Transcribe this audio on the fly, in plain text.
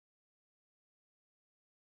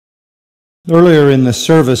Earlier in the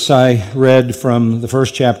service, I read from the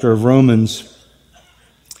first chapter of Romans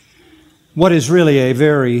what is really a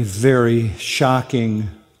very, very shocking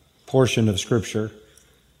portion of Scripture.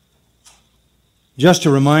 Just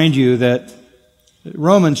to remind you that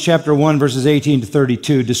Romans chapter 1, verses 18 to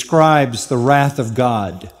 32 describes the wrath of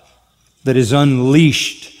God that is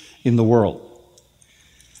unleashed in the world.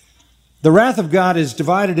 The wrath of God is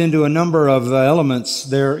divided into a number of elements.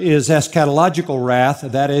 There is eschatological wrath,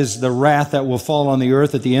 that is the wrath that will fall on the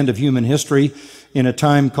earth at the end of human history in a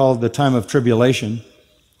time called the time of tribulation.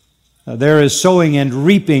 There is sowing and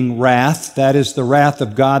reaping wrath, that is the wrath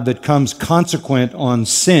of God that comes consequent on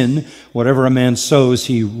sin. Whatever a man sows,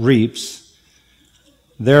 he reaps.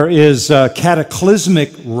 There is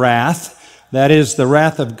cataclysmic wrath, that is the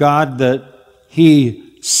wrath of God that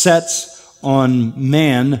He sets on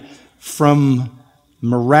man from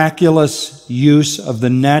miraculous use of the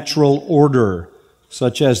natural order,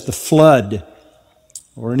 such as the flood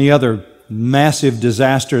or any other massive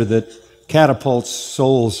disaster that catapults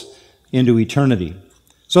souls into eternity.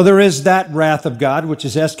 So there is that wrath of God, which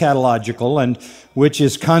is eschatological and which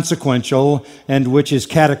is consequential and which is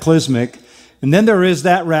cataclysmic. And then there is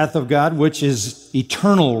that wrath of God, which is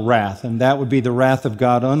eternal wrath, and that would be the wrath of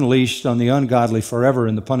God unleashed on the ungodly forever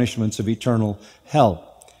in the punishments of eternal hell.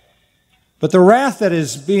 But the wrath that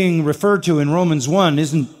is being referred to in Romans 1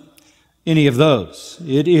 isn't any of those.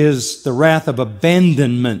 It is the wrath of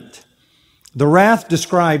abandonment. The wrath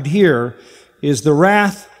described here is the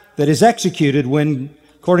wrath that is executed when,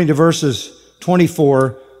 according to verses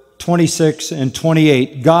 24, 26, and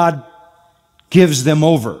 28, God gives them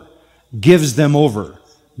over, gives them over,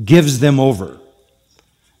 gives them over.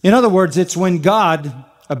 In other words, it's when God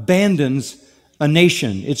abandons a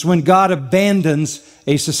nation. It's when God abandons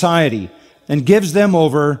a society and gives them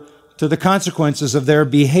over to the consequences of their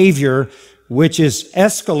behavior, which is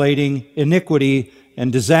escalating iniquity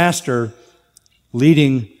and disaster,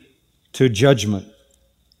 leading to judgment.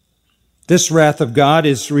 This wrath of God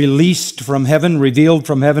is released from heaven, revealed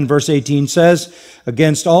from heaven, verse 18 says,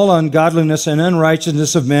 against all ungodliness and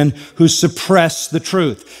unrighteousness of men who suppress the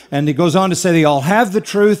truth. And it goes on to say they all have the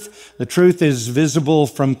truth. The truth is visible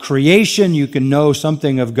from creation. You can know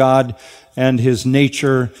something of God and His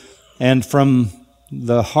nature. And from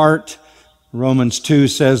the heart, Romans 2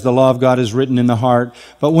 says the law of God is written in the heart.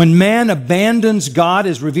 But when man abandons God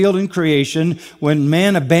as revealed in creation, when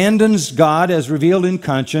man abandons God as revealed in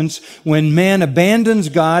conscience, when man abandons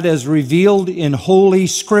God as revealed in Holy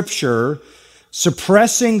Scripture,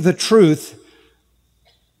 suppressing the truth,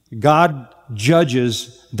 God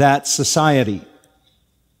judges that society.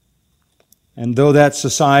 And though that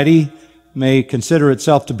society may consider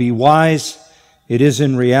itself to be wise, it is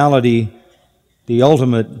in reality the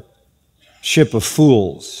ultimate ship of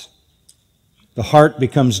fools. The heart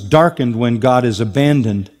becomes darkened when God is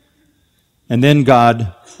abandoned, and then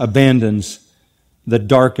God abandons the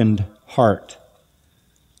darkened heart.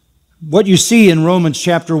 What you see in Romans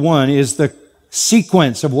chapter 1 is the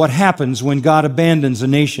sequence of what happens when God abandons a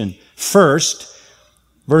nation. First,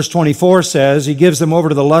 verse 24 says, He gives them over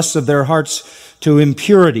to the lusts of their hearts to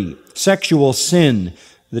impurity, sexual sin,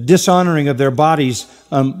 the dishonoring of their bodies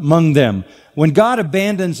among them. When God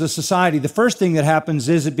abandons a society, the first thing that happens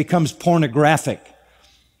is it becomes pornographic.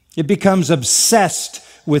 It becomes obsessed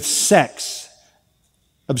with sex,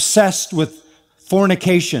 obsessed with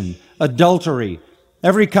fornication, adultery,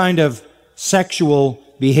 every kind of sexual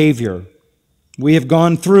behavior. We have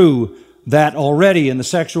gone through that already in the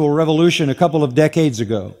sexual revolution a couple of decades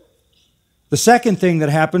ago. The second thing that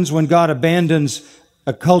happens when God abandons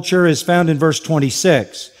a culture is found in verse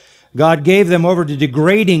 26. God gave them over to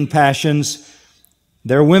degrading passions.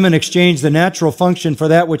 Their women exchanged the natural function for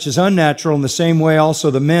that which is unnatural. In the same way also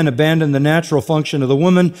the men abandoned the natural function of the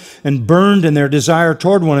woman and burned in their desire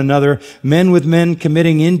toward one another, men with men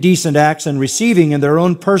committing indecent acts and receiving in their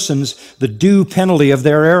own persons the due penalty of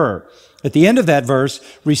their error. At the end of that verse,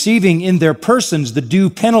 receiving in their persons the due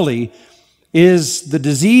penalty is the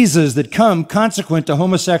diseases that come consequent to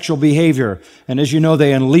homosexual behavior. And as you know,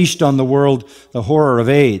 they unleashed on the world the horror of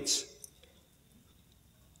AIDS.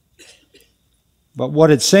 But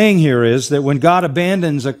what it's saying here is that when God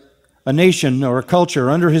abandons a nation or a culture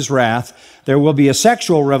under His wrath, there will be a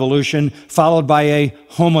sexual revolution followed by a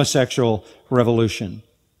homosexual revolution.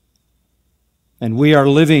 And we are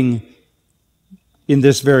living in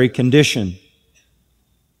this very condition.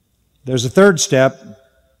 There's a third step.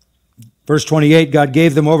 Verse 28, God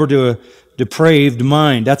gave them over to a depraved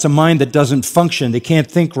mind. That's a mind that doesn't function. They can't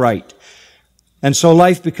think right. And so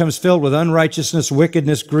life becomes filled with unrighteousness,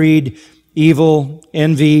 wickedness, greed, evil,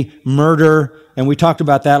 envy, murder, and we talked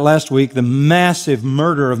about that last week, the massive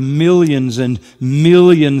murder of millions and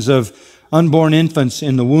millions of unborn infants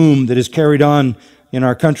in the womb that is carried on in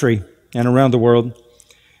our country and around the world.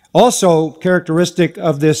 Also, characteristic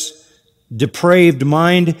of this depraved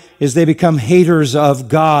mind is they become haters of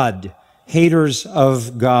God. Haters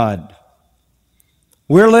of God.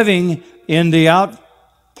 We're living in the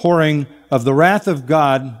outpouring of the wrath of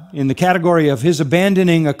God in the category of His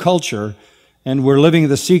abandoning a culture, and we're living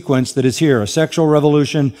the sequence that is here: a sexual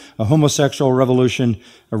revolution, a homosexual revolution,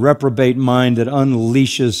 a reprobate mind that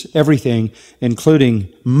unleashes everything,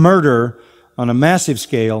 including murder on a massive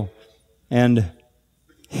scale and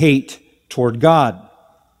hate toward God.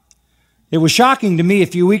 It was shocking to me a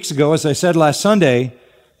few weeks ago, as I said last Sunday,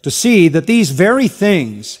 to see that these very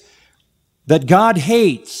things that God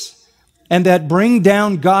hates and that bring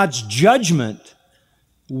down God's judgment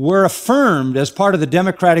were affirmed as part of the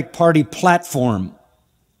Democratic Party platform.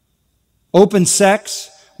 Open sex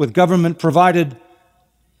with government-provided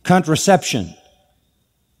contraception,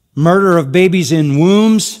 murder of babies in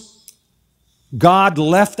wombs, God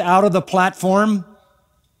left out of the platform,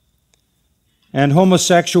 and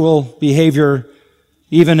homosexual behavior,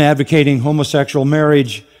 even advocating homosexual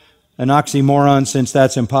marriage, an oxymoron since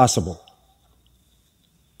that's impossible.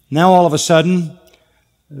 Now all of a sudden,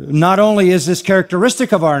 not only is this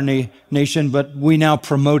characteristic of our nation, but we now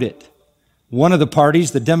promote it. One of the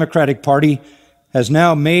parties, the Democratic Party, has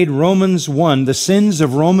now made Romans 1, the sins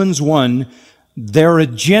of Romans 1, their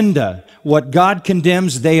agenda. What God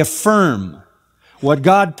condemns, they affirm. What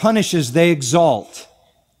God punishes, they exalt.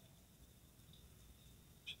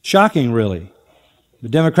 Shocking, really. The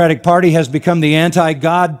Democratic Party has become the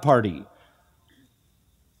anti-God party,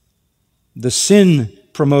 the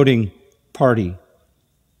sin-promoting party.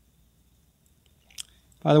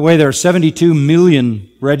 By the way, there are 72 million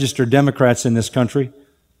registered Democrats in this country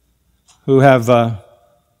who have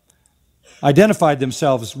identified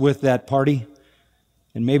themselves with that party,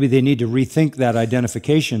 and maybe they need to rethink that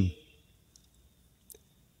identification.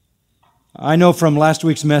 I know from last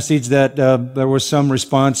week's message that there was some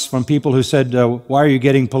response from people who said, why are you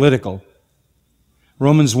getting political?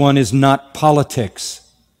 Romans 1 is not politics.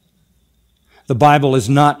 The Bible is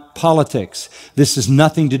not politics. This has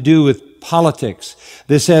nothing to do with politics.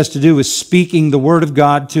 This has to do with speaking the Word of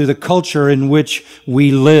God to the culture in which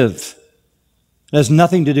we live. It has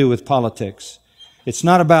nothing to do with politics. It's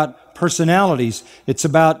not about personalities. It's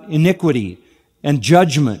about iniquity and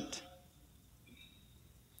judgment.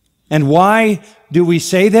 And why do we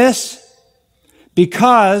say this?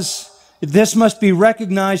 Because this must be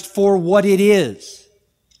recognized for what it is.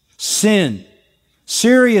 Sin.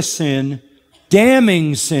 Serious sin.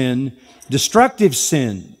 Damning sin. Destructive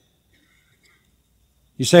sin.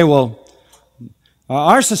 You say, well,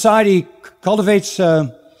 our society cultivates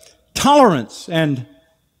tolerance, and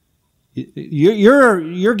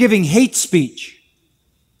you're giving hate speech.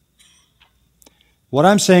 What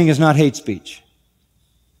I'm saying is not hate speech.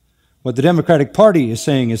 What the Democratic Party is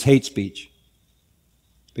saying is hate speech,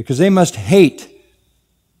 because they must hate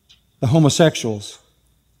the homosexuals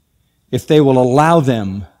if they will allow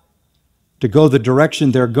them to go the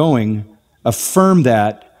direction they're going, affirm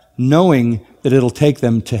that, knowing that it'll take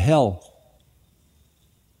them to hell.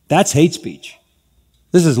 That's hate speech.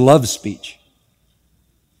 This is love speech.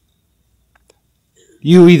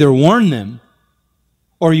 You either warn them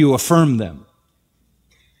or you affirm them.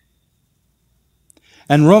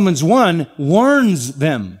 And Romans 1 warns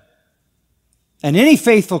them. And any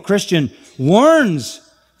faithful Christian warns,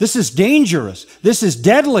 this is dangerous, this is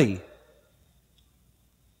deadly.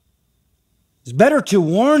 It's better to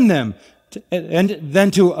warn them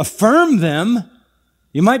than to affirm them.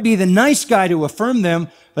 You might be the nice guy to affirm them,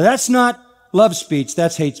 but that's not love speech,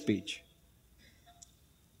 that's hate speech.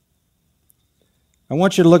 I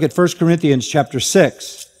want you to look at 1 Corinthians chapter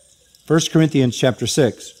 6. 1 Corinthians chapter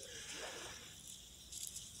 6.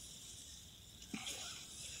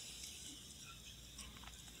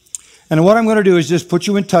 And what I'm going to do is just put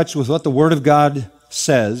you in touch with what the Word of God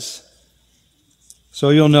says, so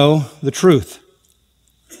you'll know the truth.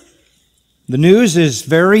 The news is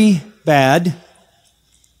very bad,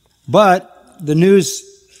 but the news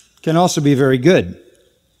can also be very good.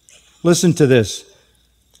 Listen to this.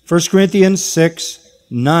 1 Corinthians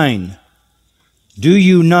 6:9. Do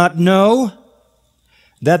you not know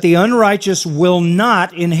that the unrighteous will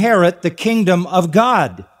not inherit the kingdom of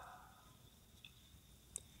God?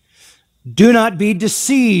 Do not be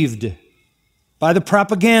deceived by the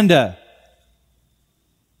propaganda,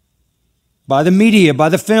 by the media, by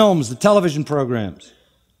the films, the television programs,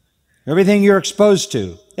 everything you're exposed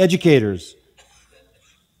to, educators.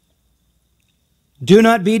 Do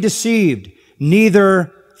not be deceived.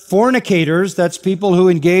 Neither fornicators, that's people who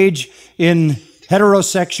engage in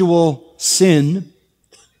heterosexual sin,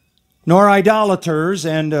 nor idolaters,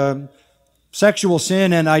 and sexual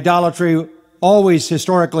sin and idolatry always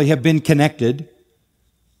historically have been connected,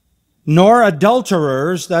 nor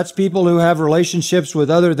adulterers, that's people who have relationships with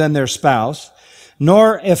other than their spouse,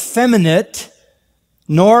 nor effeminate,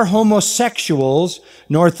 nor homosexuals,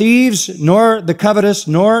 nor thieves, nor the covetous,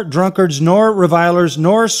 nor drunkards, nor revilers,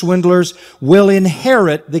 nor swindlers will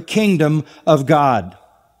inherit the kingdom of God.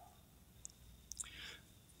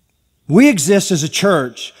 We exist as a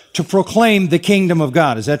church to proclaim the kingdom of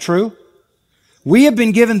God. Is that true? We have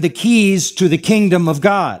been given the keys to the kingdom of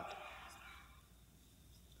God.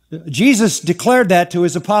 Jesus declared that to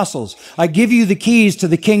his apostles. I give you the keys to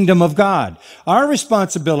the kingdom of God. Our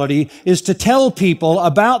responsibility is to tell people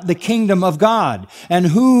about the kingdom of God and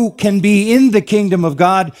who can be in the kingdom of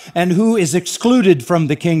God and who is excluded from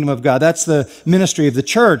the kingdom of God. That's the ministry of the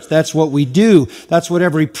church. That's what we do. That's what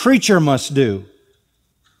every preacher must do.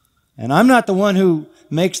 And I'm not the one who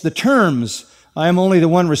makes the terms. I am only the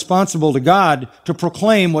one responsible to God to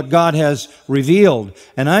proclaim what God has revealed.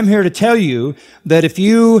 And I'm here to tell you that if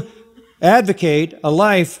you advocate a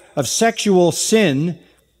life of sexual sin,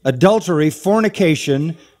 adultery,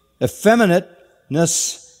 fornication,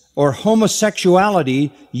 effeminateness, or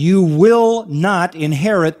homosexuality, you will not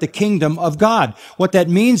inherit the kingdom of God. What that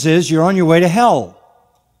means is you're on your way to hell,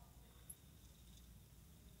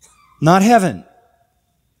 not heaven.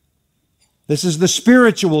 This is the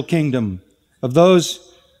spiritual kingdom of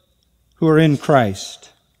those who are in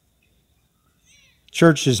Christ.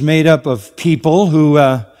 Church is made up of people who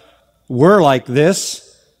were like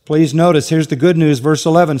this. Please notice, here's the good news, verse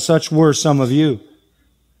 11, such were some of you.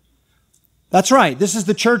 That's right, this is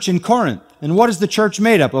the church in Corinth. And what is the church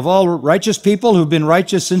made up of? All righteous people who've been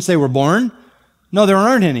righteous since they were born? No, there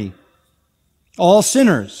aren't any. All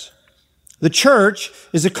sinners. The church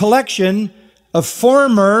is a collection of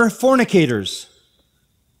former fornicators,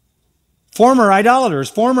 former idolaters,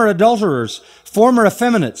 former adulterers, former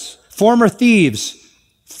effeminates, former thieves,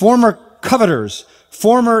 former coveters,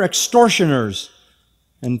 former extortioners,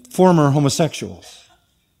 and former homosexuals.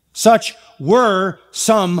 Such were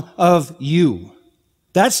some of you.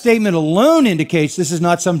 That statement alone indicates this is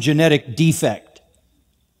not some genetic defect.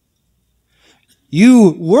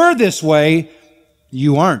 You were this way,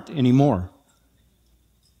 you aren't anymore.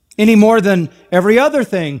 Any more than every other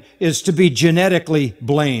thing is to be genetically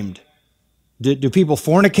blamed. Do people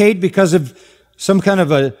fornicate because of some kind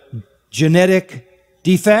of a genetic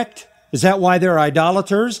defect? Is that why they're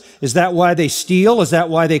idolaters? Is that why they steal? Is that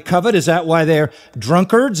why they covet? Is that why they're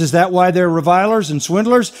drunkards? Is that why they're revilers and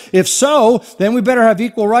swindlers? If so, then we better have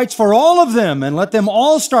equal rights for all of them and let them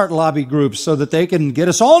all start lobby groups so that they can get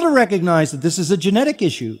us all to recognize that this is a genetic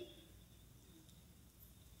issue.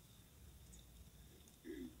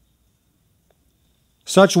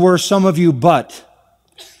 Such were some of you, but,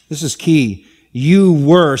 this is key, you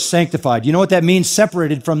were sanctified. You know what that means?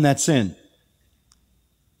 Separated from that sin.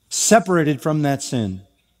 Separated from that sin.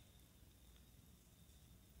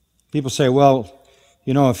 People say, well,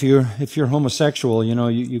 you know, if you're homosexual, you know,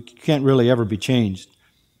 you can't really ever be changed.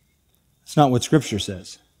 It's not what Scripture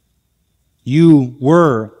says. You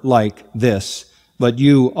were like this, but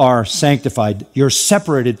you are sanctified. You're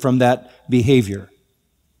separated from that behavior.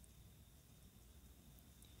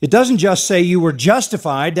 It doesn't just say you were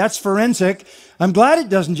justified. That's forensic. I'm glad it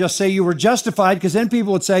doesn't just say you were justified, because then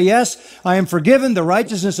people would say, yes, I am forgiven. The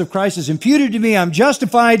righteousness of Christ is imputed to me. I'm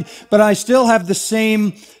justified, but I still have the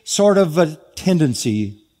same sort of a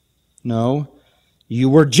tendency. No. You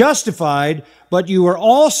were justified, but you were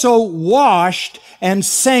also washed and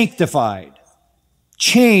sanctified,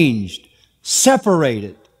 changed,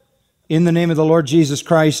 separated in the name of the Lord Jesus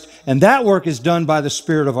Christ. And that work is done by the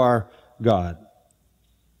Spirit of our God.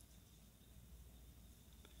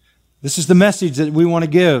 This is the message that we want to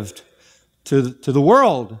give to the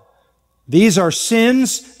world. These are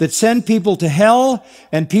sins that send people to hell,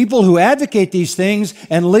 and people who advocate these things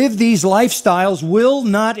and live these lifestyles will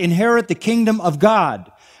not inherit the kingdom of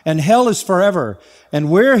God. And hell is forever. And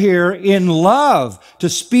we're here in love to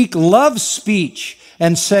speak love speech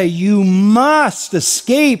and say you must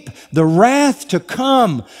escape the wrath to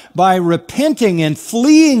come by repenting and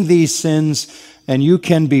fleeing these sins, and you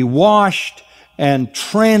can be washed and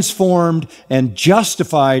transformed and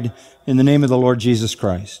justified in the name of the Lord Jesus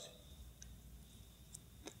Christ.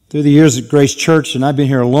 Through the years at Grace Church, and I've been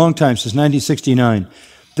here a long time, since 1969,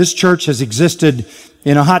 this church has existed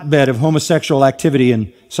in a hotbed of homosexual activity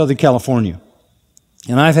in Southern California.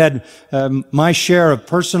 And I've had my share of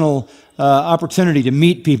personal opportunity to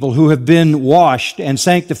meet people who have been washed and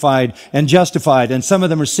sanctified and justified. And some of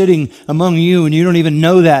them are sitting among you, and you don't even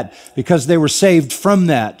know that because they were saved from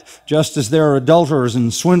that, just as there are adulterers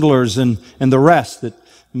and swindlers and the rest that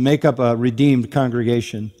make up a redeemed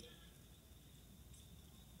congregation.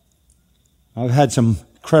 I've had some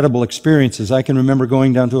incredible experiences. I can remember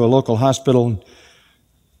going down to a local hospital,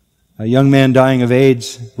 a young man dying of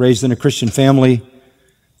AIDS, raised in a Christian family,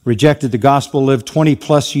 rejected the gospel, lived 20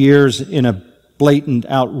 plus years in a blatant,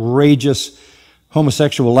 outrageous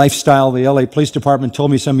homosexual lifestyle. The LA Police Department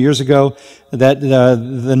told me some years ago that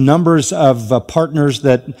the numbers of partners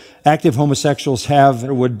that active homosexuals have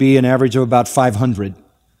would be an average of about 500,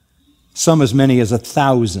 some as many as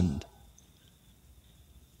 1,000.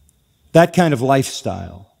 That kind of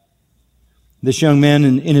lifestyle. This young man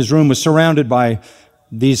in his room was surrounded by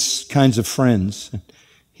these kinds of friends.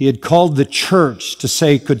 He had called the church to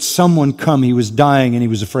say, could someone come? He was dying and he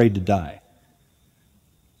was afraid to die.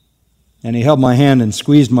 And he held my hand and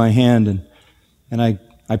squeezed my hand, and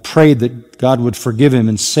I prayed that God would forgive him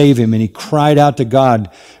and save him. And he cried out to God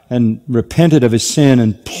and repented of his sin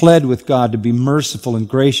and pled with God to be merciful and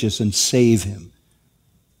gracious and save him.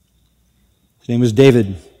 His name was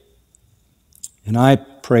David. And I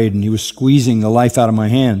prayed, and he was squeezing the life out of my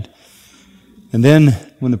hand. And then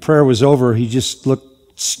when the prayer was over, he just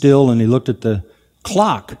looked still, and he looked at the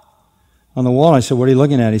clock on the wall. I said, what are you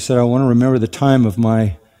looking at? He said, I want to remember the time of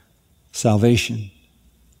my salvation.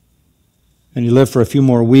 And he lived for a few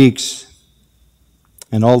more weeks,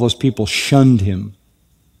 and all those people shunned him.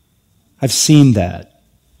 I've seen that,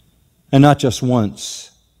 and not just once.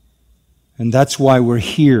 And that's why we're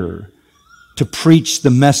here, to preach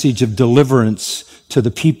the message of deliverance to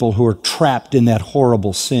the people who are trapped in that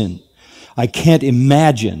horrible sin. I can't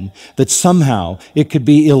imagine that somehow it could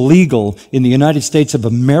be illegal in the United States of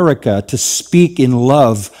America to speak in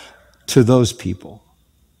love to those people.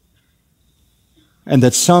 And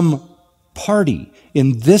that some party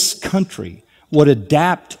in this country would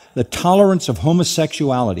adapt the tolerance of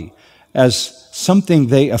homosexuality as something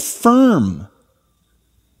they affirm.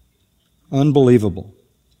 Unbelievable.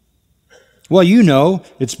 Well, you know,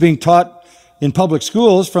 it's being taught in public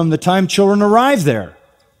schools from the time children arrive there.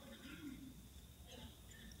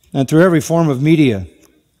 And through every form of media.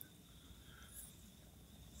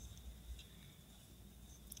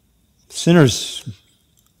 Sinners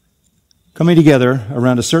coming together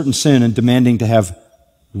around a certain sin and demanding to have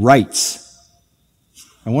rights.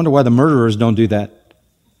 I wonder why the murderers don't do that,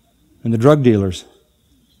 and the drug dealers,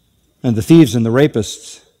 and the thieves and the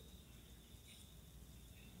rapists.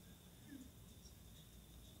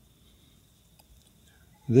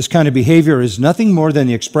 This kind of behavior is nothing more than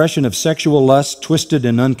the expression of sexual lust, twisted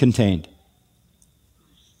and uncontained.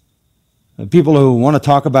 People who want to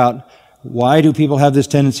talk about why do people have this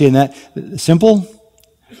tendency and that, simple,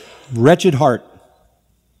 wretched heart,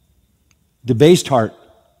 debased heart,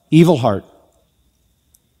 evil heart,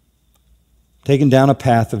 taken down a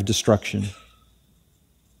path of destruction.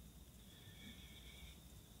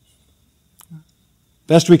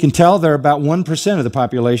 Best we can tell, there are about 1% of the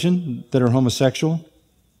population that are homosexual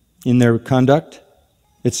in their conduct.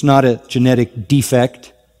 It's not a genetic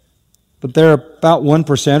defect, but there are about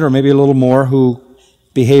 1% or maybe a little more who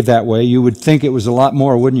behave that way. You would think it was a lot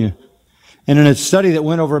more, wouldn't you? And in a study that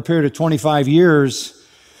went over a period of 25 years,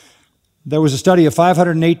 there was a study of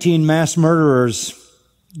 518 mass murderers,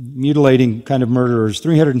 mutilating kind of murderers.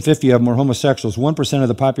 350 of them were homosexuals, 1% of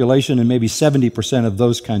the population, and maybe 70% of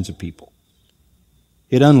those kinds of people.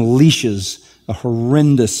 It unleashes a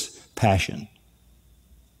horrendous passion.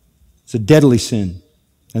 It's a deadly sin.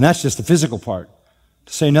 And that's just the physical part,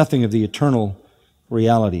 to say nothing of the eternal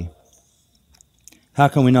reality. How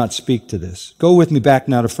can we not speak to this? Go with me back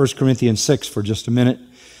now to 1 Corinthians 6 for just a minute.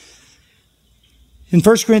 In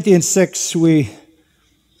 1 Corinthians 6, we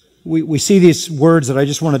see these words that I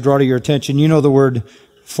just want to draw to your attention. You know the word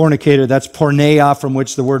fornicator, that's porneia, from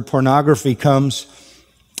which the word pornography comes.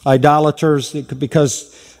 Idolaters,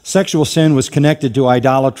 because sexual sin was connected to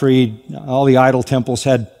idolatry. All the idol temples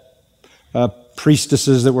had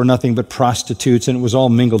priestesses that were nothing but prostitutes, and it was all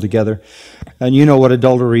mingled together. And you know what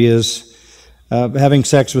adultery is, having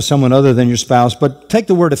sex with someone other than your spouse. But take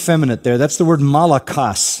the word effeminate there. That's the word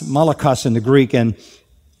malakos in the Greek, and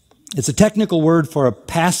it's a technical word for a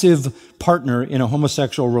passive partner in a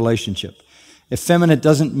homosexual relationship. Effeminate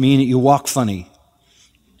doesn't mean that you walk funny.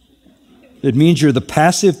 It means you're the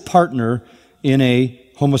passive partner in a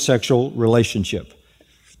homosexual relationship.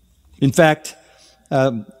 In fact,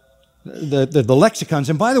 the lexicons,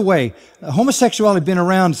 and by the way, homosexuality has been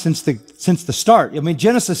around since the start. I mean,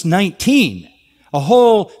 Genesis 19. A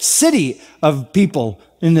whole city of people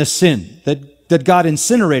in this sin that God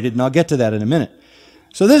incinerated, and I'll get to that in a minute.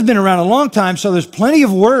 So this has been around a long time, so there's plenty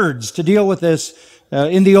of words to deal with this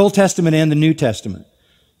in the Old Testament and the New Testament.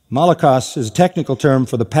 Malakos is a technical term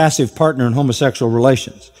for the passive partner in homosexual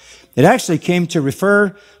relations. It actually came to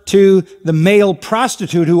refer to the male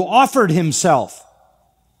prostitute who offered himself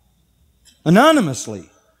anonymously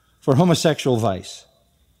for homosexual vice.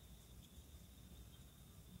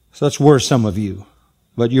 So that's worse, some of you,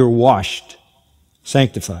 but you're washed,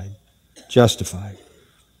 sanctified, justified.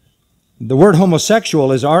 The word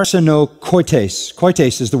homosexual is arsenokoites.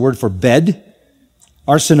 Koites is the word for bed.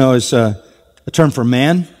 Arseno is a term for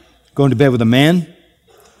man, going to bed with a man.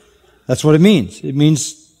 That's what it means. It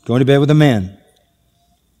means going to bed with a man.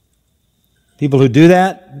 People who do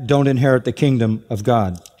that don't inherit the kingdom of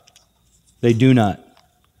God. They do not.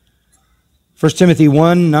 1 Timothy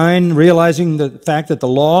 1:9, realizing the fact that the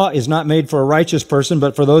law is not made for a righteous person,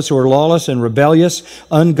 but for those who are lawless and rebellious,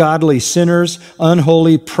 ungodly sinners,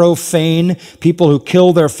 unholy, profane, people who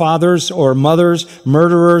kill their fathers or mothers,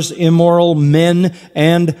 murderers, immoral men,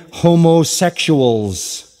 and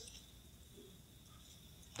homosexuals.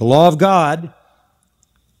 The law of God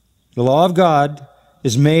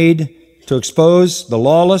is made to expose the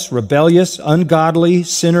lawless, rebellious, ungodly,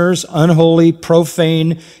 sinners, unholy,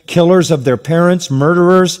 profane, killers of their parents,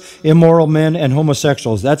 murderers, immoral men, and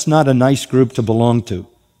homosexuals. That's not a nice group to belong to.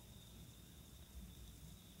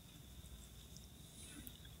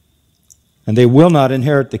 And they will not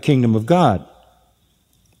inherit the kingdom of God.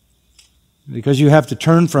 Because you have to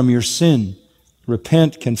turn from your sin,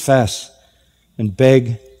 repent, confess, and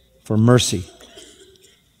beg for mercy.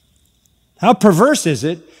 How perverse is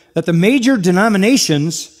it that the major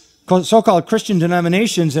denominations, so-called Christian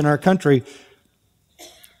denominations in our country,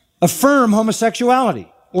 affirm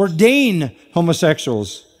homosexuality, ordain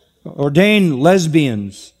homosexuals, ordain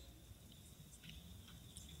lesbians,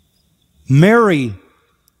 marry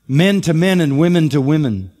men to men and women to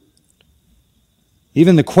women.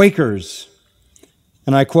 Even the Quakers,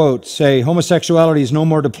 and I quote, say, homosexuality is no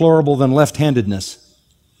more deplorable than left-handedness.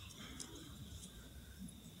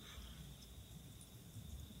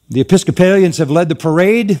 The Episcopalians have led the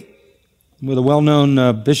parade with a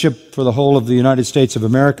well-known bishop for the whole of the United States of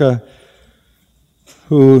America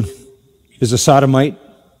who is a sodomite.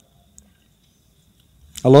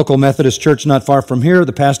 A local Methodist church not far from here,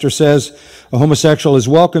 the pastor says, a homosexual is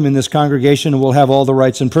welcome in this congregation and will have all the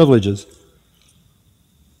rights and privileges.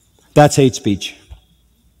 That's hate speech.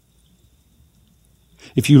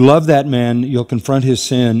 If you love that man, you'll confront his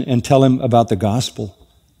sin and tell him about the gospel,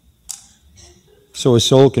 so his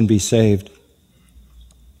soul can be saved.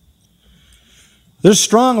 There's a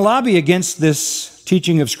strong lobby against this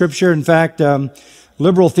teaching of Scripture. In fact,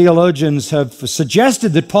 liberal theologians have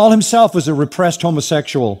suggested that Paul himself was a repressed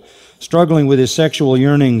homosexual, struggling with his sexual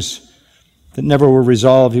yearnings that never were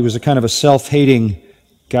resolved. He was a kind of a self-hating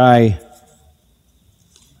guy.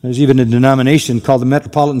 There's even a denomination called the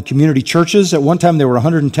Metropolitan Community Churches. At one time there were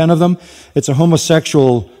 110 of them. It's a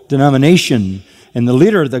homosexual denomination. And the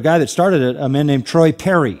leader, the guy that started it, a man named Troy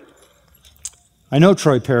Perry. I know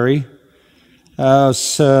Troy Perry.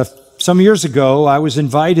 Some years ago, I was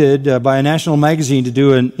invited by a national magazine to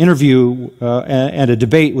do an interview and a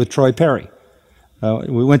debate with Troy Perry.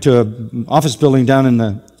 We went to an office building down in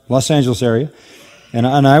the Los Angeles area, and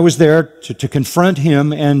I was there to confront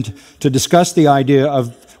him and to discuss the idea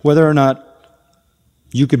of whether or not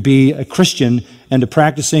you could be a Christian and a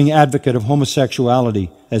practicing advocate of homosexuality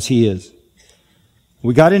as he is.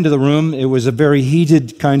 We got into the room. It was a very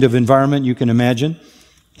heated kind of environment, you can imagine.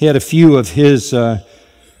 He had a few of his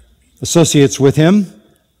associates with him.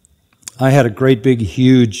 I had a great big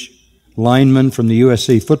huge lineman from the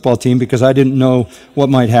USC football team because I didn't know what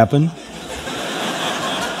might happen.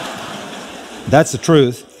 That's the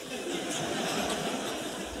truth.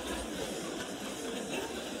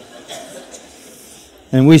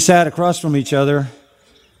 And we sat across from each other,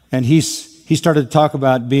 and he started to talk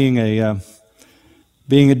about being a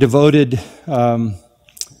devoted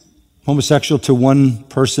homosexual to one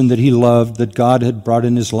person that he loved, that God had brought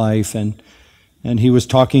in his life, and he was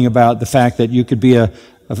talking about the fact that you could be a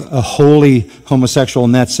holy homosexual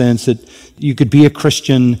in that sense, that you could be a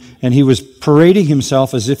Christian, and he was parading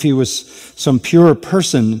himself as if he was some pure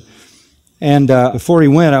person. And before he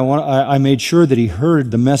went, I made sure that he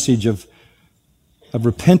heard the message of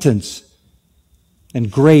repentance and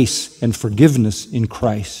grace and forgiveness in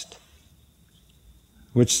Christ,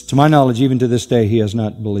 which, to my knowledge, even to this day, he has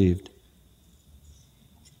not believed.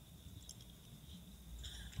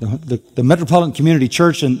 The Metropolitan Community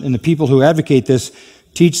Church and the people who advocate this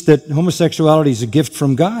teach that homosexuality is a gift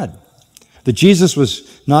from God. That Jesus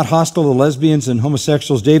was not hostile to lesbians and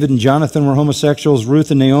homosexuals. David and Jonathan were homosexuals. Ruth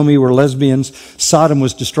and Naomi were lesbians. Sodom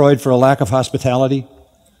was destroyed for a lack of hospitality.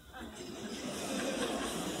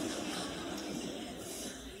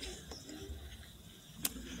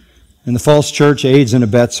 And the false church aids and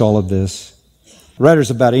abets all of this. Writers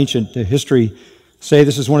about ancient history say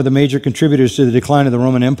this is one of the major contributors to the decline of the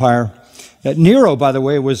Roman Empire. Nero, by the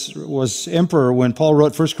way, was emperor when Paul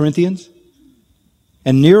wrote 1 Corinthians.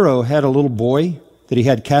 And Nero had a little boy that he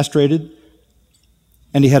had castrated,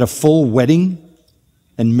 and he had a full wedding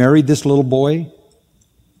and married this little boy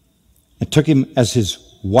and took him as his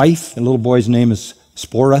wife. The little boy's name is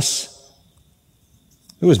Sporus.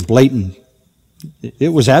 It was blatant.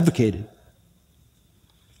 It was advocated.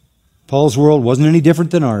 Paul's world wasn't any different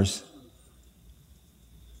than ours.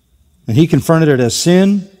 And he confronted it as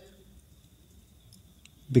sin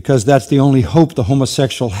because that's the only hope the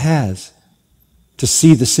homosexual has, to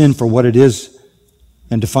see the sin for what it is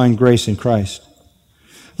and to find grace in Christ.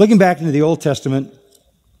 Looking back into the Old Testament,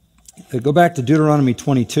 go back to Deuteronomy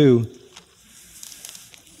 22.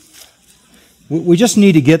 We just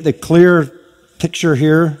need to get the clear picture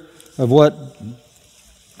here of what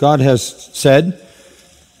God has said.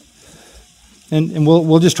 And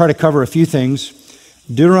we'll just try to cover a few things.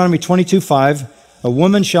 Deuteronomy 22:5, a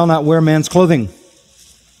woman shall not wear man's clothing,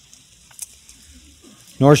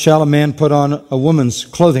 nor shall a man put on a woman's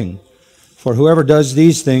clothing. For whoever does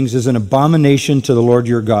these things is an abomination to the Lord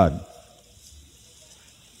your God.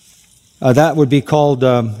 That would be called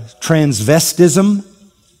transvestism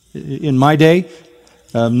in my day.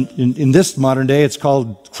 In this modern day, it's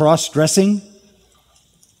called cross-dressing.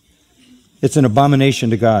 It's an abomination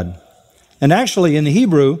to God. And actually, in the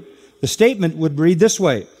Hebrew, the statement would read this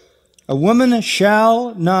way: a woman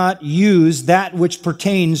shall not use that which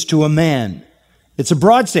pertains to a man. It's a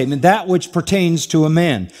broad statement, that which pertains to a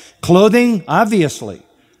man. Clothing, obviously.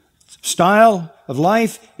 Style of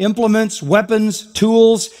life, implements, weapons,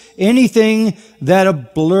 tools, anything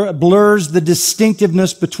that blurs the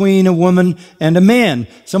distinctiveness between a woman and a man.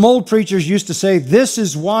 Some old preachers used to say, this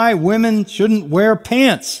is why women shouldn't wear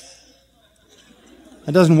pants.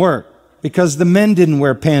 That doesn't work, because the men didn't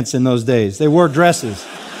wear pants in those days. They wore dresses.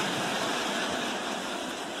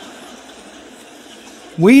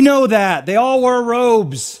 We know that. They all wore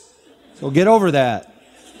robes. So get over that.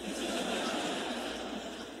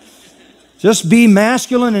 Just be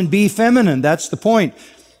masculine and be feminine. That's the point.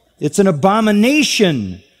 It's an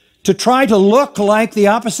abomination to try to look like the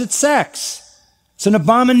opposite sex. It's an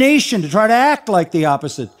abomination to try to act like the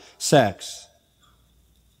opposite sex.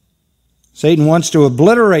 Satan wants to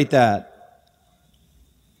obliterate that.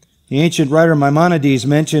 The ancient writer Maimonides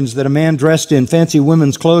mentions that a man dressed in fancy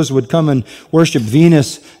women's clothes would come and worship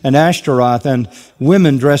Venus and Ashtaroth, and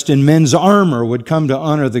women dressed in men's armor would come to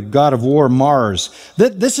honor the god of war, Mars.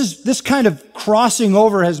 This kind of crossing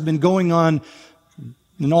over has been going on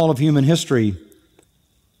in all of human history.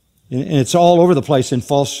 And it's all over the place in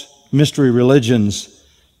false mystery religions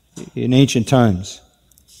in ancient times.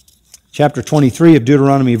 Chapter 23 of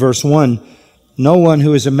Deuteronomy, verse 1, no one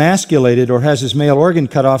who is emasculated or has his male organ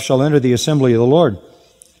cut off shall enter the assembly of the Lord.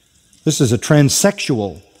 This is a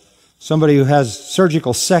transsexual, somebody who has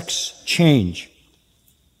surgical sex change.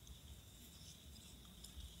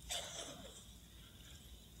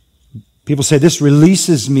 People say, this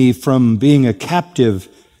releases me from being a captive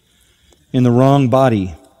in the wrong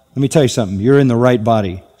body. Let me tell you something. You're in the right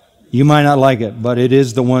body. You might not like it, but it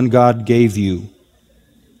is the one God gave you.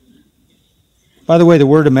 By the way, the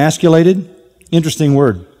word emasculated, interesting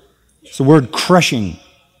word. It's the word crushing.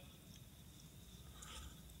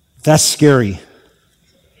 That's scary.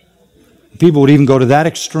 People would even go to that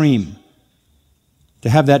extreme to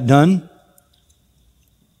have that done.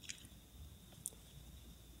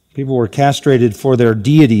 People were castrated for their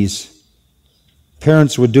deities.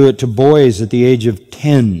 Parents would do it to boys at the age of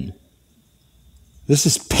 10. This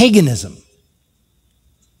is paganism.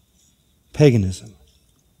 Paganism.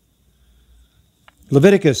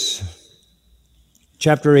 Leviticus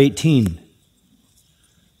chapter 18.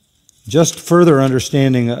 Just further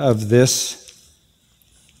understanding of this.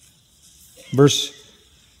 Verse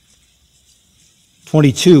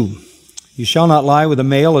 22. You shall not lie with a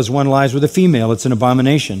male as one lies with a female. It's an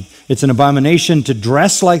abomination. It's an abomination to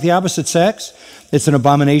dress like the opposite sex. It's an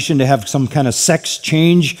abomination to have some kind of sex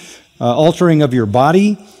change, altering of your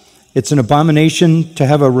body. It's an abomination to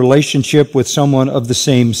have a relationship with someone of the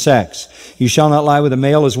same sex. You shall not lie with a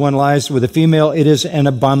male as one lies with a female. It is an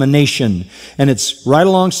abomination. And it's right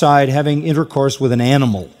alongside having intercourse with an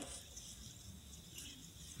animal.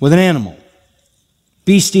 With an animal.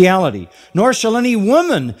 bestiality. Nor shall any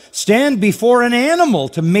woman stand before an animal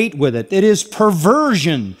to mate with it. It is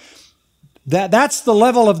perversion. That's the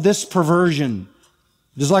level of this perversion.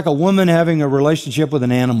 Just like a woman having a relationship with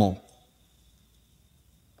an animal.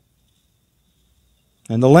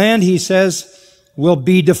 And the land, he says, will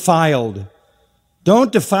be defiled.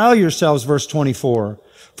 Don't defile yourselves, verse 24.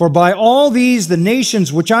 For by all these the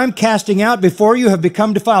nations which I'm casting out before you have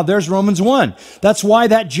become defiled. There's Romans 1. That's why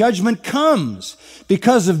that judgment comes.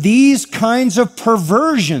 Because of these kinds of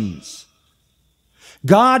perversions.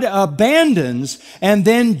 God abandons and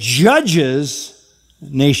then judges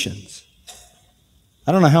nations.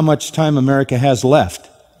 I don't know how much time America has left.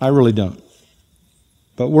 I really don't.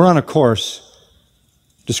 But we're on a course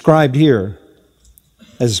described here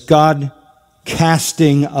as God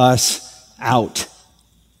casting us out.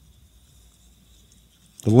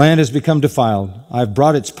 The land has become defiled. I've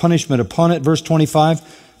brought its punishment upon it, verse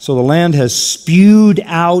 25. So the land has spewed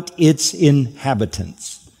out its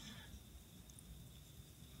inhabitants.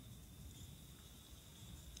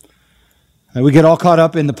 And we get all caught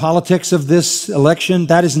up in the politics of this election.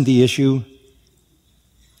 That isn't the issue.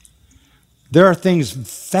 There are things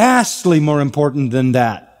vastly more important than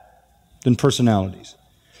that, than personalities.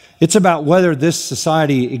 It's about whether this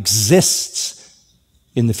society exists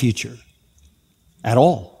in the future at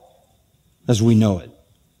all, as we know it.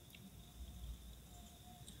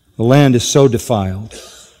 The land is so defiled,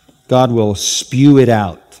 God will spew it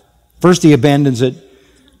out. First he abandons it,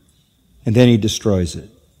 and then he destroys it.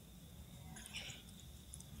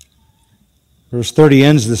 Verse 30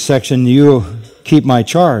 ends this section, you keep my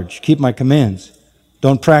charge, keep my commands.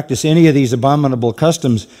 Don't practice any of these abominable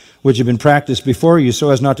customs which have been practiced before you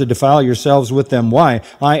so as not to defile yourselves with them. Why?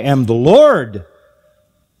 I am the Lord.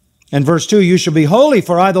 And verse 2, you shall be holy,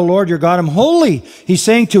 for I, the Lord your God, am holy. He's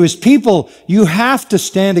saying to his people, you have to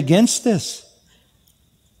stand against this.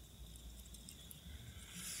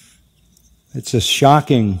 It's a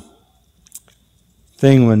shocking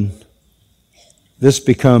thing when this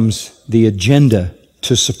becomes the agenda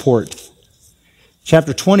to support.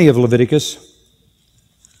 Chapter 20 of Leviticus.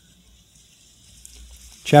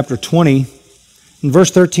 Chapter 20, and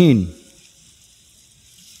verse 13.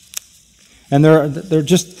 And they're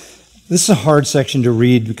just... This is a hard section to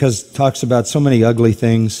read because it talks about so many ugly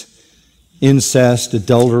things. Incest,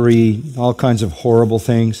 adultery, all kinds of horrible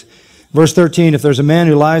things. Verse 13, if there's a man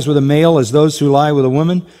who lies with a male as those who lie with a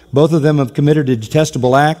woman, both of them have committed a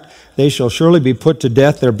detestable act, they shall surely be put to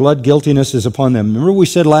death. Their blood guiltiness is upon them. Remember we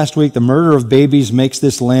said last week the murder of babies makes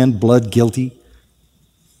this land blood guilty?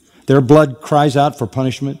 Their blood cries out for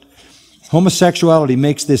punishment. Homosexuality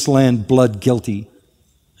makes this land blood guilty.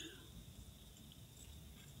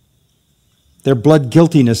 Their blood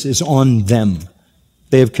guiltiness is on them.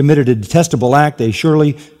 They have committed a detestable act. They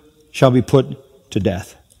surely shall be put to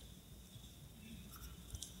death.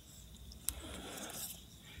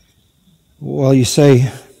 Well, you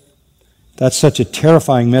say, that's such a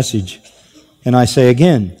terrifying message. And I say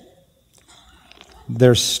again,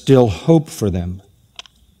 there's still hope for them.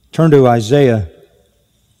 Turn to Isaiah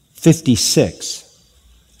 56.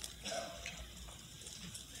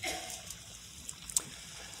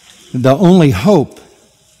 The only hope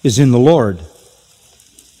is in the Lord.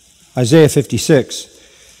 Isaiah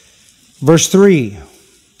 56, verse 3.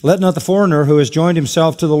 Let not the foreigner who has joined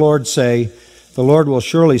himself to the Lord say, the Lord will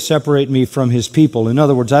surely separate me from his people. In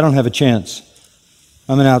other words, I don't have a chance.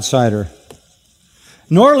 I'm an outsider.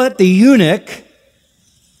 Nor let the eunuch,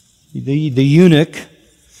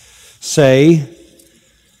 say,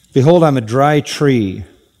 behold, I'm a dry tree.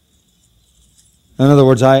 In other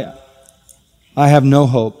words, I have no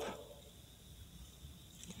hope.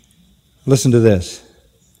 Listen to this.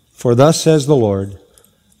 For thus says the Lord,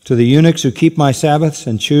 to the eunuchs who keep my Sabbaths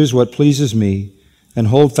and choose what pleases me and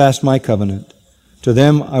hold fast my covenant, to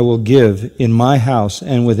them I will give in my house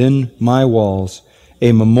and within my walls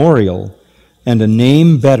a memorial and a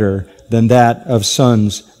name better than that of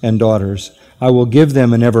sons and daughters. I will give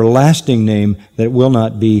them an everlasting name that will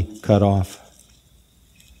not be cut off.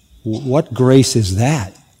 What grace is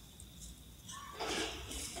that?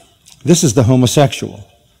 This is the homosexual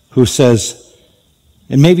who says,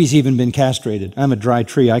 and maybe he's even been castrated, I'm a dry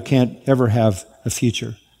tree, I can't ever have a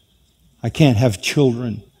future. I can't have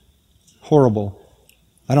children. Horrible.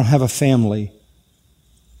 I don't have a family.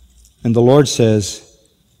 And the Lord says,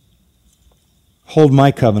 hold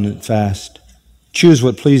my covenant fast. Choose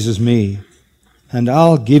what pleases me. And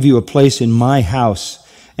I'll give you a place in my house.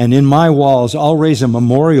 And in my walls I'll raise a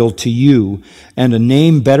memorial to you and a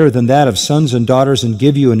name better than that of sons and daughters and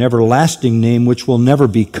give you an everlasting name which will never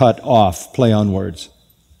be cut off. Play on words.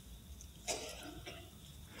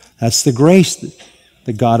 That's the grace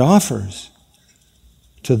that God offers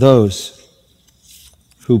to those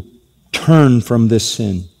who turn from this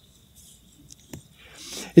sin.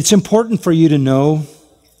 It's important for you to know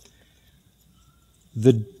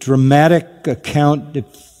the dramatic account, if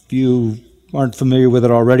you aren't familiar with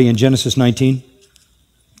it already, in Genesis 19.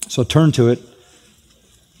 So turn to it.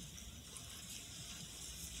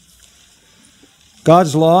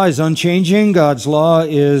 God's law is unchanging. God's law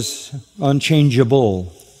is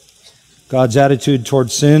unchangeable. God's attitude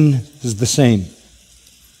towards sin is the same.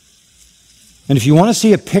 And if you want to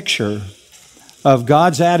see a picture of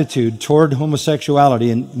God's attitude toward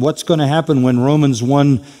homosexuality and what's going to happen when Romans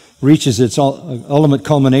 1 reaches its ultimate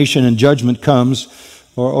culmination and judgment comes,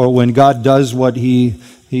 or when God does what He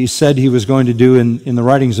said He was going to do in the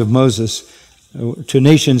writings of Moses, to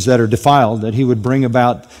nations that are defiled, that He would bring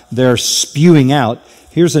about their spewing out.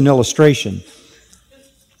 Here's an illustration.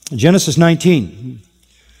 Genesis 19.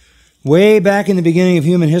 Way back in the beginning of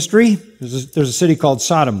human history, there's a city called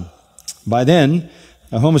Sodom. By then,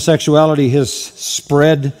 homosexuality has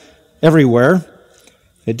spread everywhere.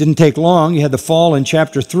 It didn't take long. You had the fall in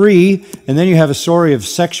chapter 3, and then you have a story of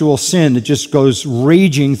sexual sin that just goes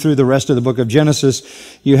raging through the rest of the book of Genesis.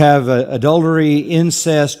 You have adultery,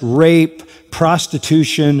 incest, rape,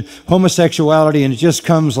 prostitution, homosexuality, and it just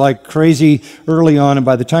comes like crazy early on. And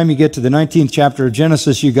by the time you get to the 19th chapter of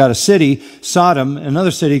Genesis, you've got a city, Sodom,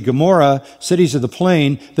 another city, Gomorrah, cities of the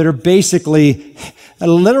plain, that are basically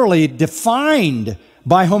literally defined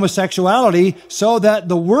by homosexuality, so that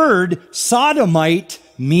the word sodomite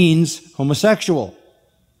means homosexual.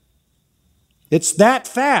 It's that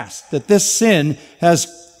fast that this sin has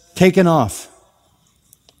taken off.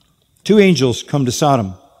 2 angels come to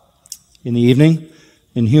Sodom in the evening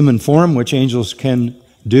in human form, which angels can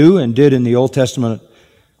do and did in the Old Testament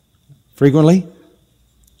frequently.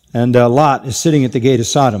 And Lot is sitting at the gate of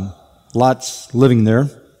Sodom. Lot's living there.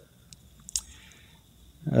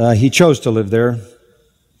 He chose to live there.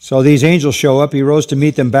 So these angels show up. He rose to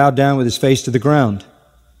meet them, bowed down with his face to the ground.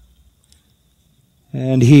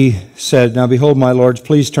 And he said, "Now behold, my lords,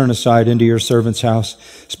 please turn aside into your servant's house.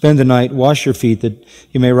 Spend the night, wash your feet, that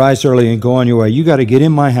you may rise early and go on your way." You got to get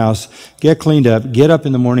in my house, get cleaned up, get up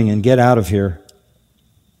in the morning, and get out of here.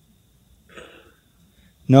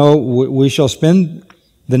 "No, we shall spend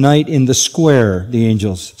the night in the square," the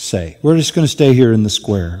angels say. "We're just going to stay here in the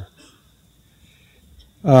square."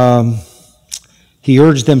 He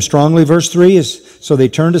urged them strongly, verse 3, is, so they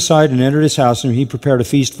turned aside and entered his house, and he prepared a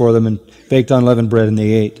feast for them and baked unleavened bread, and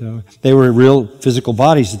they ate. They were real physical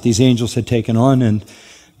bodies that these angels had taken on,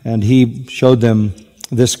 and he showed them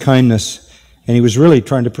this kindness, and he was really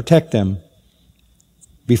trying to protect them.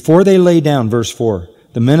 Before they lay down, verse 4,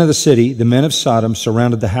 the men of the city, the men of Sodom,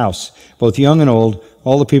 surrounded the house, both young and old,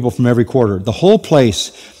 all the people from every quarter. The whole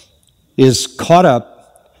place is caught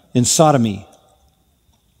up in sodomy.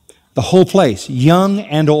 The whole place, young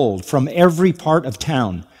and old, from every part of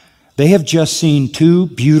town. They have just seen 2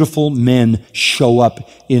 beautiful men show up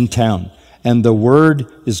in town. And the word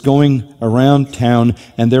is going around town,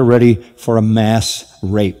 and they're ready for a mass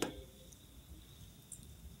rape.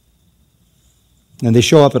 And they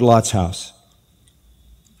show up at Lot's house.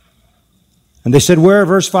 And they said, "Where,"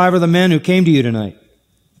 verse 5, "are the men who came to you tonight?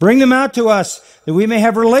 Bring them out to us, that we may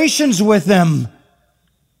have relations with them."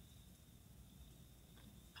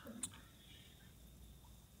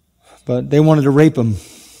 But they wanted to rape him,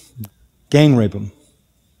 gang rape him.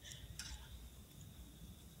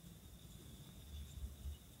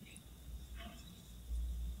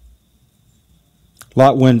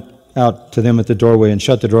 Lot went out to them at the doorway and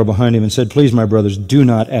shut the door behind him and said, "Please, my brothers, do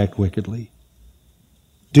not act wickedly.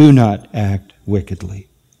 Do not act wickedly."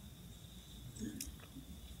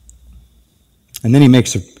 And then he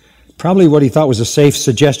makes probably what he thought was a safe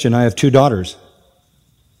suggestion. "I have 2 daughters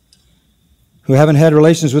who haven't had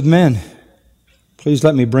relations with men. Please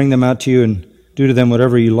let me bring them out to you and do to them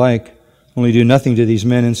whatever you like. Only do nothing to these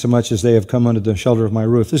men insomuch as they have come under the shelter of my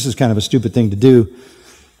roof." This is kind of a stupid thing to do,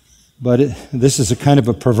 but this is a kind of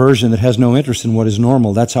a perversion that has no interest in what is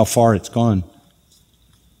normal. That's how far it's gone.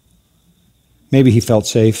 Maybe he felt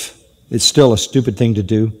safe. It's still a stupid thing to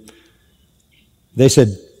do. They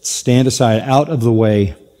said, "Stand aside, out of the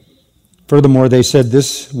way." Furthermore, they said,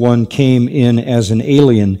 "This one came in as an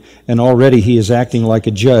alien, and already he is acting like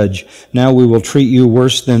a judge. Now we will treat you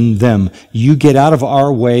worse than them. You get out of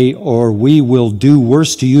our way, or we will do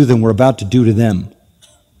worse to you than we're about to do to them."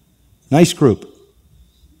 Nice group.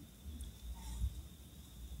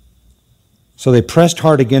 So they pressed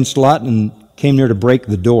hard against Lot and came near to break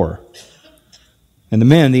the door. And the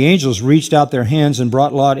men, the angels, reached out their hands and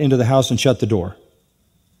brought Lot into the house and shut the door.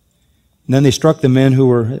 And then they struck the men who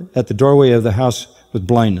were at the doorway of the house with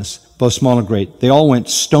blindness, both small and great. They all went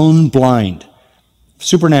stone blind,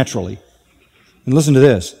 supernaturally. And listen to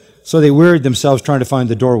this. So they wearied themselves trying to find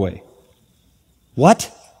the doorway.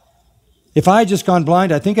 What? If I had just gone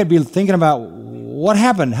blind, I think I'd be thinking about, what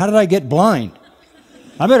happened? How did I get blind?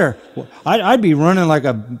 I'd be running like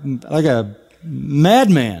a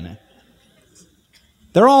madman.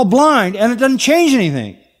 They're all blind, and it doesn't change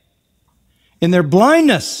anything. In their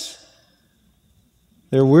blindness,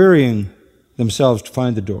 they're wearying themselves to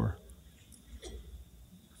find the door.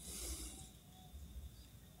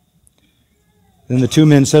 Then the two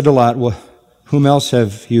men said to Lot, well, whom else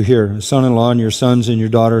have you here? A son-in-law and your sons and your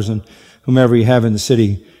daughters and whomever you have in the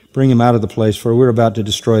city. Bring him out of the place, for we're about to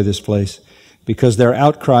destroy this place, because their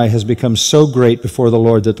outcry has become so great before the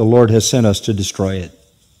Lord that the Lord has sent us to destroy it.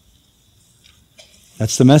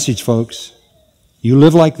 That's the message, folks. You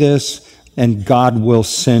live like this, and God will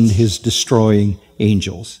send His destroying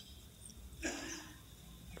angels.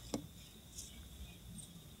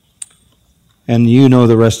 And you know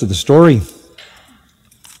the rest of the story.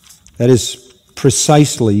 That is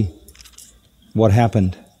precisely what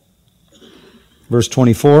happened. Verse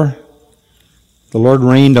 24, the Lord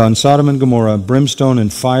rained on Sodom and Gomorrah brimstone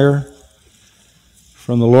and fire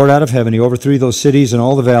from the Lord out of heaven. He overthrew those cities and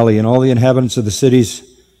all the valley and all the inhabitants of the cities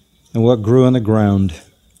and what grew on the ground.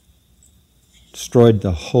 Destroyed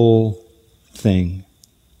the whole thing.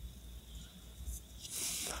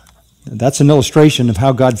 That's an illustration of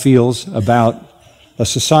how God feels about a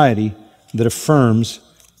society that affirms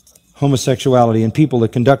homosexuality and people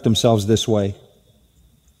that conduct themselves this way.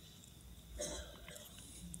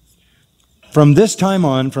 From this time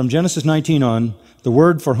on, from Genesis 19 on, the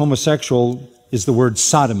word for homosexual is the word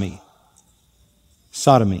sodomy.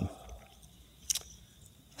 Sodomy.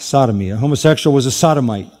 Sodomy. A homosexual was a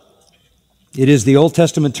sodomite. It is the Old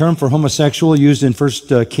Testament term for homosexual used in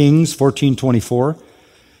 1 Kings 14:24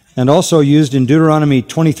 and also used in Deuteronomy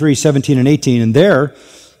 23:17 and 18. And there,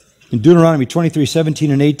 in Deuteronomy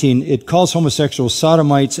 23:17 and 18, it calls homosexuals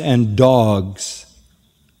sodomites and dogs.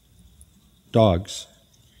 Dogs.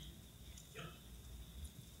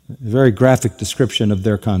 A very graphic description of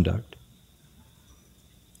their conduct.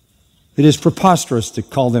 It is preposterous to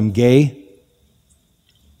call them gay.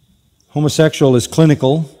 Homosexual is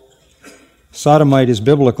clinical. Sodomite is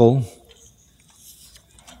biblical.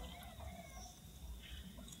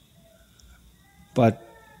 But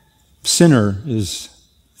sinner is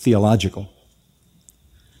theological.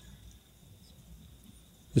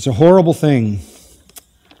 It's a horrible thing,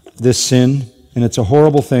 this sin, and it's a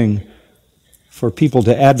horrible thing for people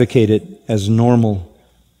to advocate it as normal.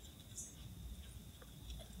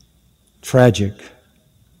 Tragic.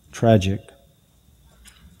 Tragic.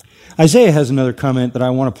 Isaiah has another comment that I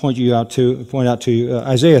want to point out to you.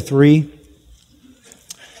 Isaiah 3.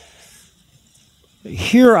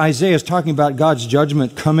 Here Isaiah is talking about God's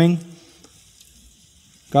judgment coming.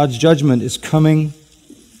 God's judgment is coming,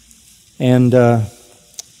 and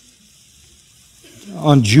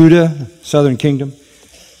on Judah, southern kingdom.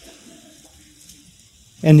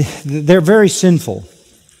 And they're very sinful.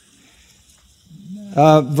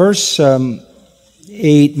 Verse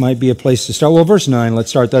 8 might be a place to start. Well, verse 9,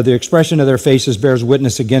 let's start there. The expression of their faces bears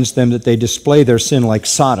witness against them that they display their sin like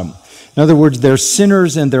Sodom. In other words, they're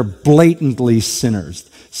sinners and they're blatantly sinners.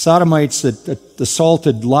 Sodomites that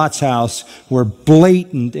assaulted Lot's house were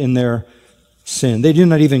blatant in their sin. They do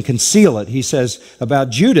not even conceal it. He says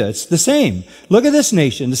about Judah, it's the same. Look at this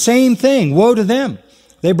nation, the same thing. Woe to them.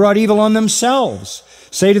 They brought evil on themselves.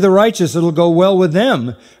 Say to the righteous, it'll go well with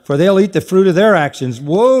them, for they'll eat the fruit of their actions.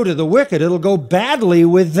 Woe to the wicked, it'll go badly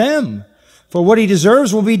with them, for what he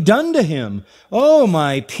deserves will be done to him. Oh,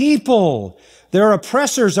 my people, their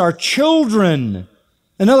oppressors are children.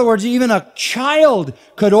 In other words, even a child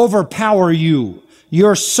could overpower you.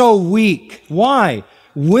 You're so weak. Why?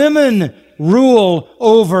 Women rule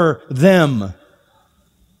over them.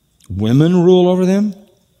 Women rule over them?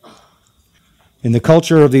 In the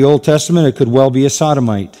culture of the Old Testament, it could well be a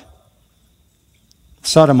sodomite.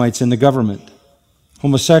 Sodomites in the government.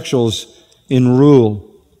 Homosexuals in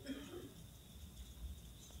rule.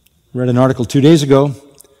 I read an article 2 days ago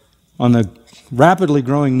on the rapidly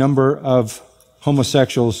growing number of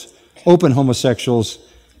homosexuals, open homosexuals,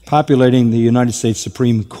 populating the United States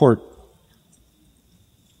Supreme Court.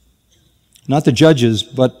 Not the judges,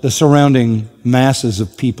 but the surrounding masses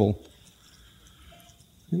of people.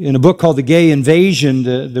 In a book called The Gay Invasion,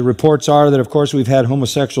 the reports are that, of course, we've had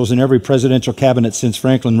homosexuals in every presidential cabinet since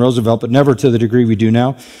Franklin Roosevelt, but never to the degree we do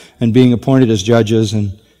now, and being appointed as judges.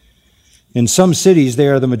 And in some cities, they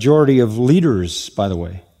are the majority of leaders, by the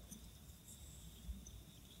way.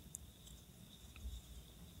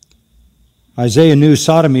 Isaiah knew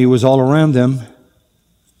sodomy was all around them.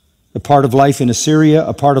 A part of life in Assyria,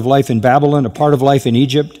 a part of life in Babylon, a part of life in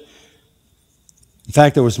Egypt. In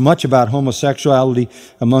fact, there was much about homosexuality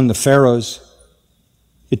among the pharaohs.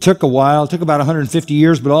 It took a while, it took about 150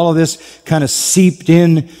 years, but all of this kind of seeped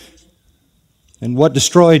in. And what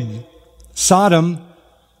destroyed Sodom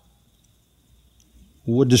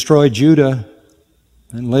would destroy Judah,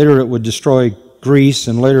 and later it would destroy Greece,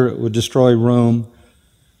 and later it would destroy Rome.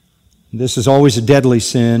 This is always a deadly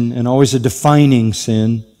sin, and always a defining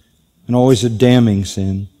sin, and always a damning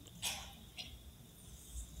sin.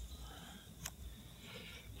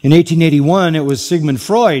 In 1881, it was Sigmund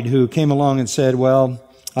Freud who came along and said, well,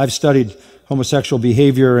 I've studied homosexual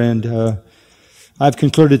behavior, and I've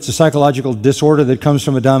concluded it's a psychological disorder that comes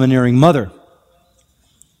from a domineering mother.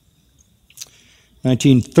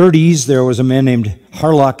 1930s, there was a man named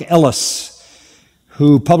Harlock Ellis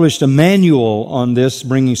who published a manual on this,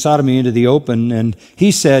 bringing sodomy into the open, and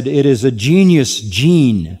he said it is a genius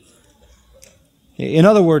gene. In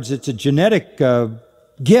other words, it's a genetic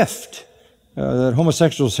gift that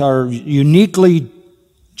homosexuals are uniquely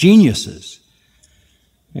geniuses.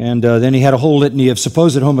 And then he had a whole litany of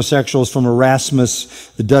supposed homosexuals, from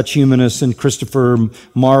Erasmus, the Dutch humanist, and Christopher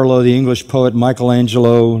Marlowe, the English poet,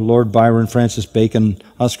 Michelangelo, Lord Byron, Francis Bacon,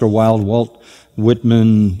 Oscar Wilde, Walt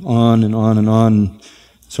Whitman, on and on and on.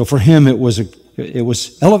 So for him, it was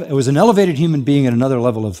an elevated human being at another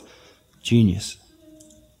level of genius.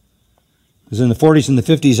 It was in the 40s and the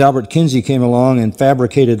 50s, Albert Kinsey came along and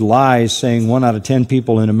fabricated lies saying 1 out of 10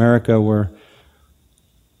 people in America were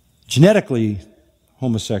genetically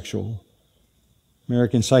homosexual.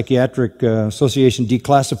 American Psychiatric Association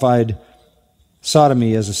declassified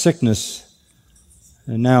sodomy as a sickness,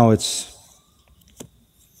 and now it's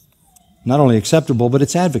not only acceptable, but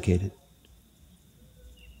it's advocated.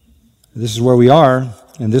 This is where we are,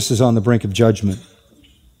 and this is on the brink of judgment.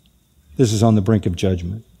 This is on the brink of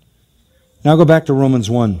judgment. Now go back to Romans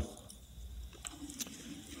 1.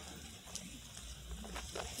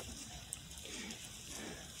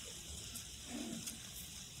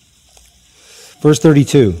 Verse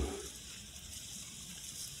 32.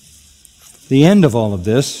 The end of all of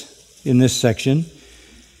this, in this section,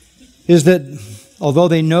 is that although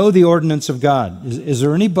they know the ordinance of God, is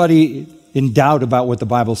there anybody in doubt about what the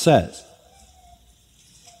Bible says?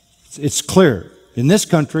 It's clear. In this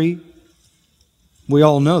country, we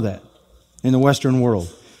all know that. In the Western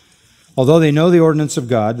world. Although they know the ordinance of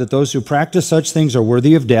God, that those who practice such things are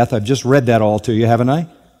worthy of death. I've just read that all to you, haven't I?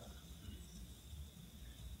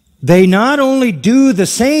 They not only do the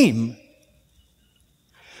same,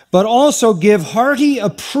 but also give hearty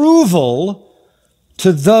approval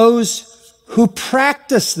to those who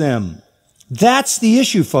practice them. That's the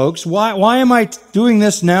issue, folks. Why am I doing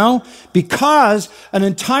this now? Because an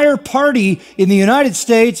entire party in the United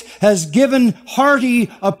States has given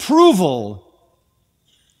hearty approval.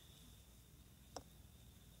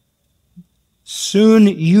 Sun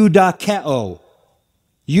eudakeo.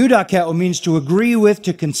 Eudakeo means to agree with,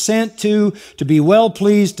 to consent to be well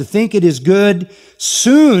pleased, to think it is good.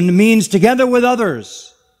 Sun means together with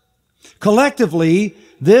others. Collectively,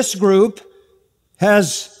 this group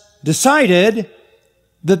has decided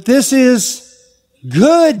that this is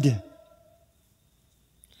good.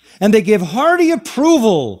 And they give hearty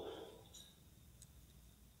approval.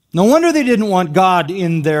 No wonder they didn't want God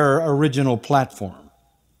in their original platform.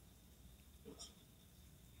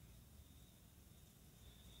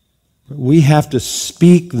 We have to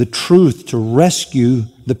speak the truth to rescue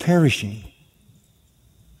the perishing.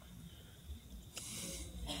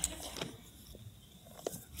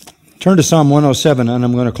 Turn to Psalm 107, and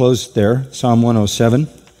I'm going to close there. Psalm 107.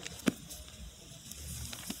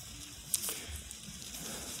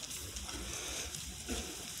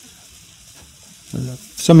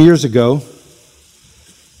 Some years ago,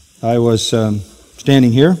 I was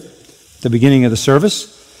standing here at the beginning of the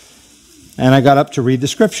service, and I got up to read the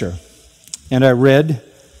Scripture. And I read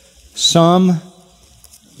Psalm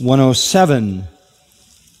 107.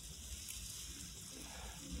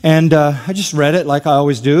 And I just read it like I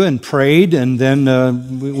always do and prayed, and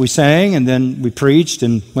then we sang, and then we preached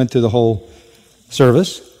and went through the whole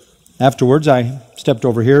service. Afterwards, I stepped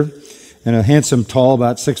over here, and a handsome, tall,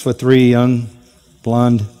 about 6'3", young,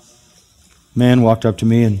 blonde man walked up to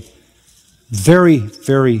me, and very,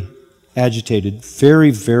 very agitated,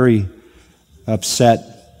 very, very upset.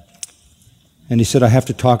 And he said, I have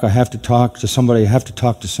to talk to somebody, I have to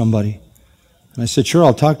talk to somebody. And I said, sure,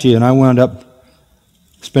 I'll talk to you. And I wound up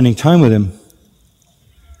spending time with him.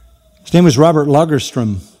 His name was Robert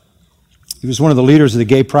Lagerstrom. He was one of the leaders of the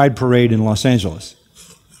Gay Pride Parade in Los Angeles.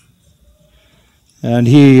 And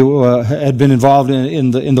he had been involved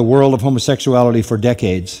in the world of homosexuality for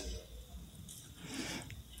decades.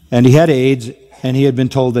 And he had AIDS, and he had been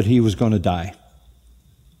told that he was going to die.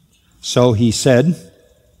 So he said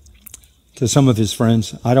to some of his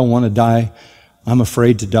friends, I don't want to die. I'm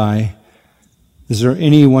afraid to die. Is there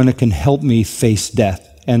anyone that can help me face death?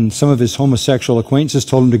 And some of his homosexual acquaintances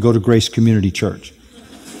told him to go to Grace Community Church.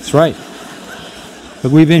 That's right.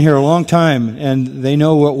 But we've been here a long time, and they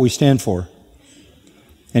know what we stand for.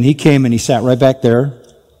 And he came and he sat right back there.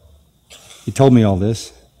 He told me all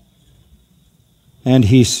this. And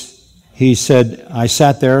he said, I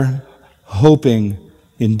sat there hoping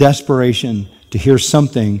in desperation to hear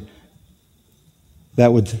something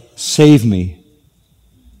that would save me.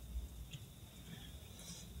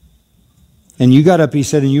 And you got up, he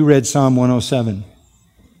said, and you read Psalm 107.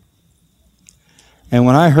 And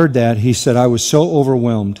when I heard that, he said, I was so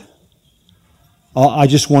overwhelmed. I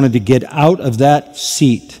just wanted to get out of that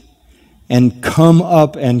seat and come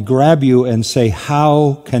up and grab you and say,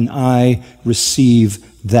 how can I receive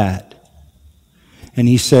that? And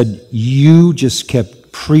he said, you just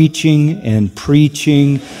kept preaching and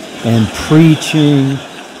preaching and preaching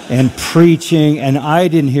and preaching, and I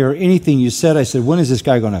didn't hear anything you said. I said, when is this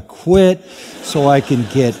guy going to quit so I can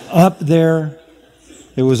get up there?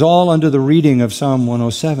 It was all under the reading of Psalm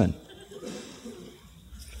 107.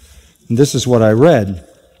 And this is what I read.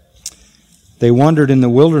 They wandered in the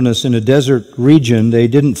wilderness in a desert region. They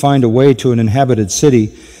didn't find a way to an inhabited city.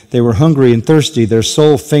 They were hungry and thirsty. Their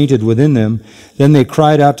soul fainted within them. Then they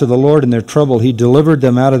cried out to the Lord in their trouble. He delivered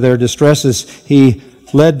them out of their distresses. He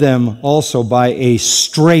led them also by a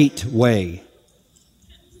straight way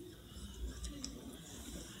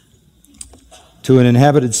to an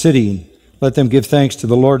inhabited city. Let them give thanks to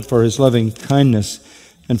the Lord for his loving kindness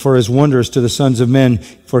and for his wonders to the sons of men.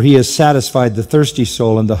 For he has satisfied the thirsty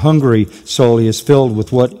soul, and the hungry soul he has filled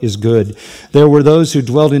with what is good. There were those who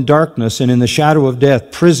dwelt in darkness and in the shadow of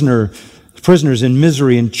death, prisoners in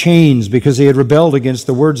misery and chains, because they had rebelled against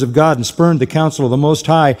the words of God and spurned the counsel of the Most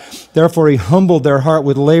High. Therefore he humbled their heart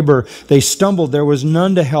with labor. They stumbled. There was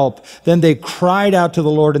none to help. Then they cried out to the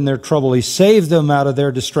Lord in their trouble. He saved them out of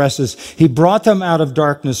their distresses. He brought them out of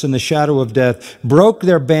darkness and the shadow of death, broke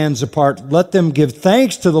their bands apart. Let them give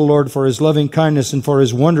thanks to the Lord for his loving kindness and for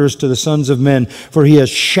his wonders to the sons of men. For he has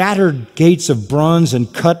shattered gates of bronze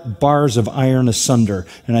and cut bars of iron asunder.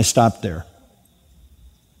 And I stopped there.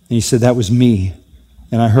 And he said, that was me.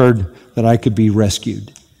 And I heard that I could be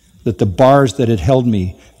rescued, that the bars that had held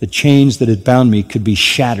me, the chains that had bound me could be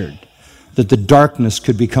shattered, that the darkness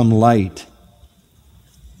could become light.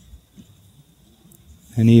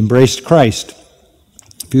 And he embraced Christ.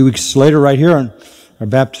 A few weeks later, right here on our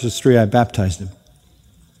baptistry, I baptized him.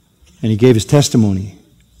 And he gave his testimony.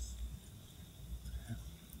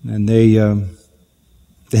 And they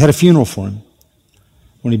had a funeral for him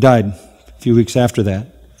when he died a few weeks after that.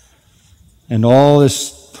 And all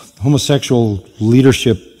this homosexual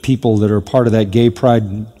leadership people that are part of that gay pride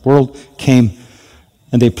world came,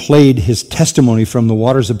 and they played his testimony from the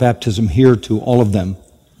waters of baptism here to all of them.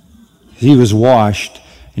 He was washed,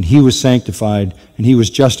 and he was sanctified, and he was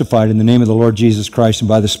justified in the name of the Lord Jesus Christ and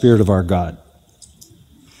by the Spirit of our God.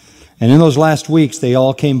 And in those last weeks, they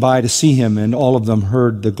all came by to see him, and all of them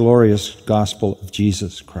heard the glorious gospel of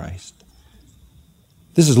Jesus Christ.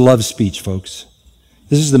 This is love speech, folks.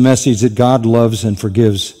 This is the message that God loves and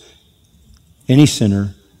forgives any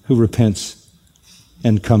sinner who repents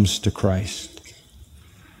and comes to Christ.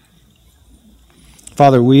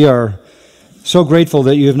 Father, we are so grateful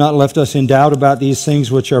that you have not left us in doubt about these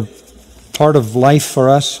things which are part of life for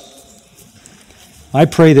us. I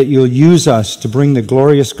pray that you'll use us to bring the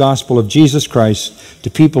glorious gospel of Jesus Christ to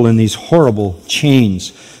people in these horrible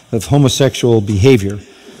chains of homosexual behavior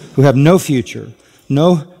who have no future,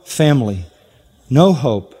 no family, no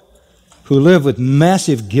hope, who live with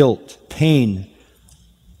massive guilt, pain,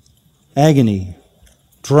 agony,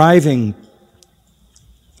 driving,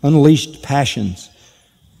 unleashed passions,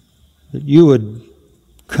 that you would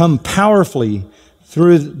come powerfully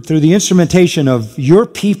through the instrumentation of your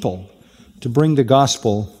people to bring the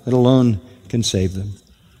gospel that alone can save them.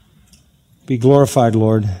 Be glorified,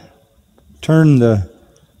 Lord. Turn the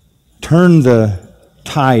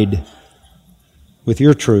tide with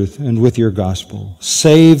your truth and with your gospel.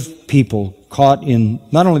 Save people caught in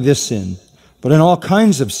not only this sin, but in all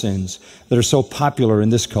kinds of sins that are so popular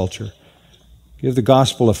in this culture. Give the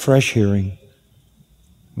gospel a fresh hearing.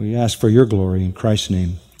 We ask for your glory in Christ's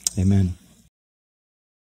name. Amen.